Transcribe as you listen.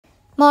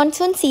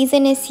Monsoon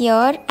season is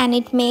here and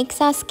it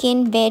makes our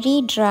skin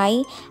very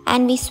dry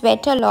and we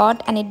sweat a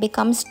lot and it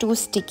becomes too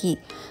sticky.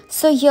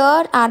 So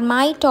here are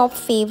my top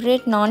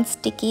favorite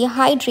non-sticky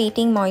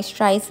hydrating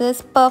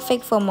moisturizers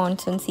perfect for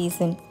monsoon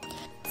season.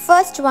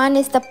 First one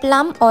is the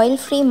Plum Oil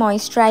Free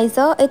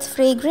Moisturizer. It's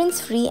fragrance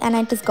free and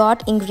it has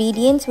got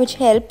ingredients which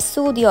help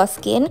soothe your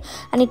skin,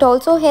 and it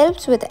also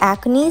helps with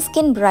acne,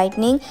 skin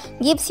brightening,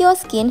 gives your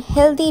skin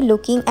healthy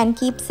looking and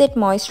keeps it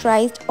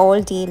moisturized all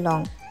day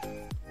long.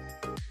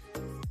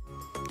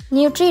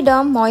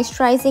 Nutriderm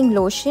Moisturizing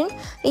Lotion.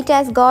 It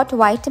has got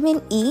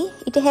vitamin E.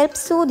 It helps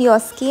soothe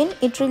your skin.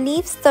 It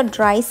relieves the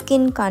dry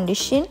skin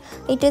condition.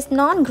 It is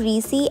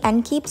non-greasy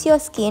and keeps your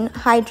skin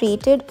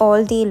hydrated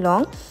all day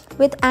long.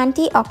 With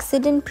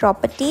antioxidant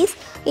properties,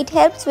 it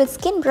helps with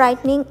skin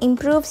brightening,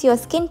 improves your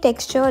skin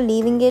texture,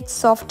 leaving it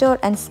softer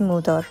and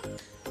smoother.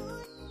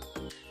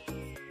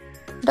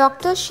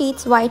 Dr.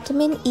 Sheet's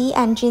Vitamin E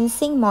and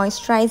Ginseng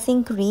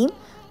Moisturizing Cream.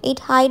 It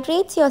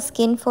hydrates your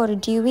skin for a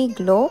dewy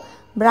glow,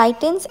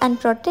 brightens and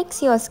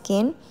protects your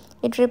skin.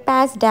 It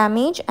repairs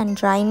damage and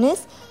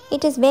dryness.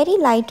 It is very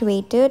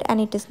lightweighted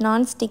and it is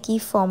non-sticky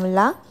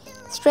formula.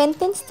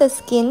 Strengthens the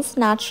skin's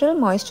natural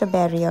moisture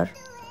barrier.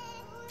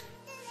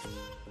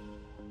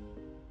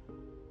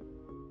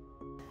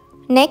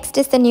 Next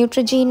is the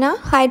Neutrogena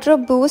Hydro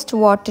Boost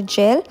Water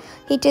Gel.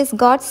 It has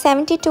got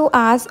 72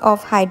 hours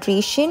of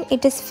hydration.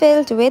 It is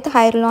filled with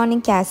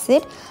hyaluronic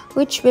acid,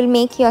 which will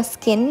make your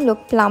skin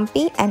look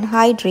plumpy and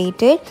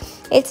hydrated.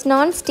 It's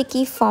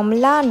non-sticky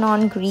formula,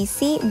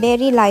 non-greasy,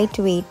 very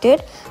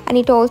lightweighted, and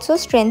it also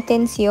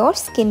strengthens your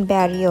skin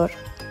barrier.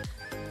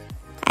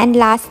 And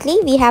lastly,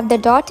 we have the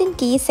Dot &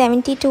 Key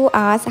 72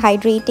 Hours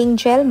Hydrating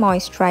Gel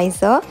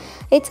Moisturizer.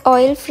 It's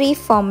oil-free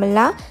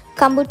formula.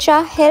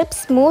 Kombucha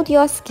helps smooth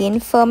your skin,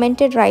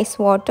 fermented rice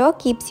water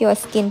keeps your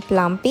skin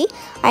plumpy,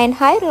 and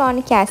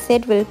hyaluronic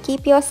acid will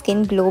keep your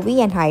skin glowy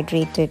and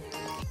hydrated.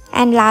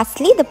 And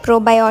lastly, the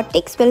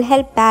probiotics will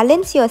help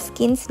balance your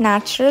skin's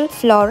natural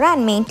flora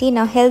and maintain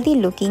a healthy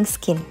looking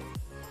skin.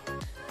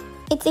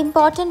 It's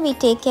important we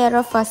take care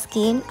of our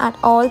skin at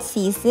all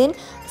season,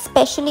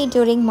 especially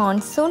during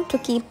monsoon, to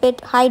keep it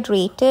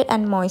hydrated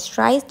and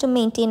moisturized to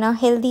maintain a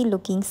healthy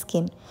looking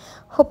skin.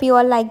 Hope you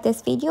all like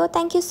this video.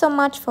 Thank you so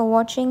much for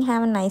watching.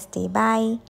 Have a nice day. Bye.